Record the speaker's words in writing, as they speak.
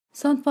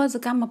សូនធ្វើស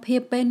កម្មភាព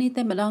ពេលនេះ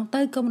តែម្ដង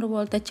ទៅកុំរវ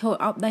ល់តែឈរ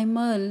អោបដៃ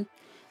មើល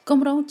កុំ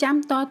រងចាំ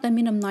តតែ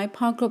មានអំណោយផ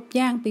លគ្រប់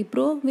យ៉ាងពីព្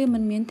រោះវាមិ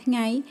នមានថ្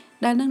ងៃ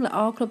ដែលនឹងល្អ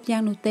គ្រប់យ៉ា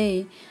ងនោះទេ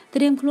ត្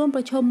រៀមខ្លួនប្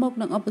រឈមមុខ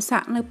នឹងឧបស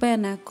គ្គនៅពេល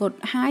អនាគត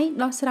ហើយ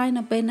ដោះស្រាយ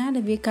នៅពេលណា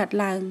ដែលវាកើត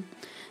ឡើង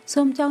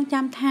សូមចង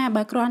ចាំថា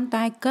បើគ្រាន់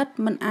តែគិត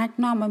មិនអាច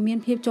នាំឲ្យមាន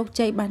ភាពជោគ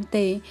ជ័យបាន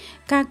ទេ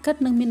ការគិត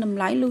នឹងមានតម្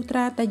លៃលុះត្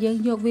រាតែយើង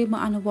យកវាម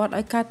កអនុវត្ត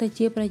ឲ្យកើតទៅ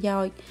ជាប្រយោ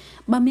ជន៍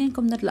បើមាន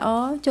គំនិតល្អ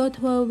ចូល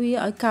ធ្វើវា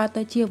ឲ្យកើត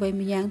ទៅជាអ្វី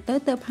ម្យ៉ាងទៅ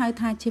ហៅ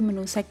ថាជាម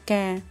នុស្សសាច់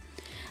ការ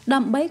ដើ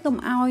ម្បីកុំ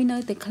ឲ្យនៅ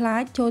តែខ្លា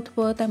ចចូលធ្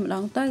វើតែម្ដ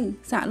ងទៅ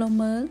សាក់លោ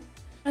មើល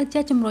ឲ្យ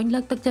ចេះជំរុញលើ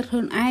កទឹកចិត្តខ្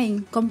លួនឯង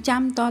កុំ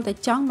ចាំតតែ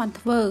ចង់បាន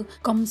ធ្វើ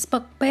កុំស្ពឹ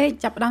កពេក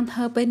ចាប់ផ្ដើមធ្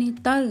វើពេលនេះ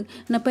ទៅ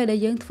នៅពេលដែល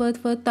យើងធ្វើ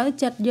ទៅ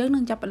ចិត្តយើងនឹ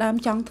ងចាប់ផ្ដើម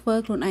ចង់ធ្វើ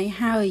ខ្លួនឯង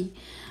ហើយ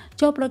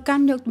ចូលប្រកា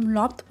ន់យកទម្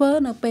លាប់ធ្វើ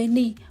នៅពេល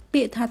នេះ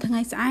ពាក្យថាថ្ងៃ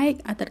ស្អែក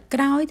អាទិត្យ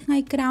ក្រោយថ្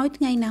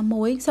ងៃណា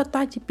មួយសុទ្ធ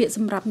តែជាពាក្យស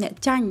ម្រាប់អ្នក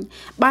ចាញ់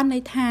បានន័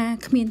យថា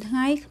គ្មានថ្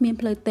ងៃគ្មាន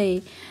ផ្លូវទេ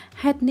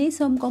ហេតុនេះ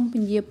សូមកុំព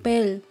ញាពេ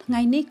លថ្ងៃ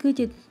នេះគឺ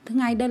ជាថ្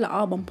ងៃដែលល្អ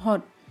បំផុត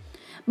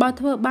បើ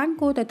ធ្វើបាន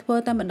គួរតែធ្វើ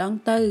តែម្ដង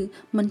ទៅ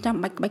មិនចាំ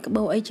បាច់ក្បាច់ក្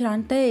បោអីច្រើន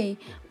ទេ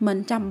មិន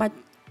ចាំបាច់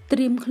ត្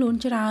រៀមខ្លួន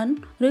ច្រើន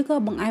ឬក៏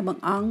បង្អែប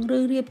ង្អង់ឬ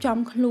រៀបចំ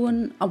ខ្លួន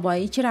អ្វី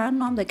ច្រើន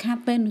នាំតែខាត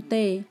ពេលនោះ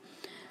ទេ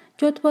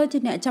ជួយធ្វើជា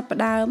អ្នកចាប់ផ្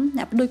ដើម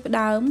អ្នកផ្ដួចផ្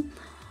ដើម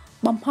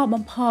បំ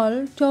ផល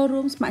ចូល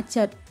រួមស្ម័គ្រ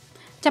ចិត្ត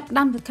ចាប់ផ្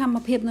ដើមសកម្ម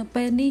ភាពនៅ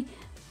ពេលនេះ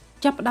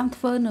ចាប់ផ្ដើម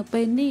ធ្វើនៅ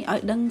ពេលនេះឲ្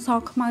យដឹងស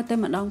ខ្មៅតែ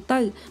ម្ដងទៅ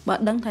បើ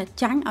ដឹងថា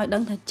ចាញ់ឲ្យដឹ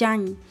ងថាចា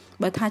ញ់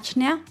បើថាឈ្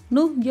នះ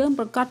នោះយើង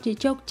ប្រកាសជា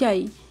ជោគជ័យ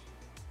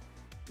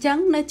អញ្ចឹង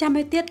នៅចាំ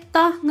ឲ្យទៀត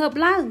តោះងើប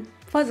ឡើង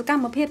ធ្វើសក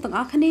ម្មភាពទាំងអ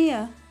ស់គ្នា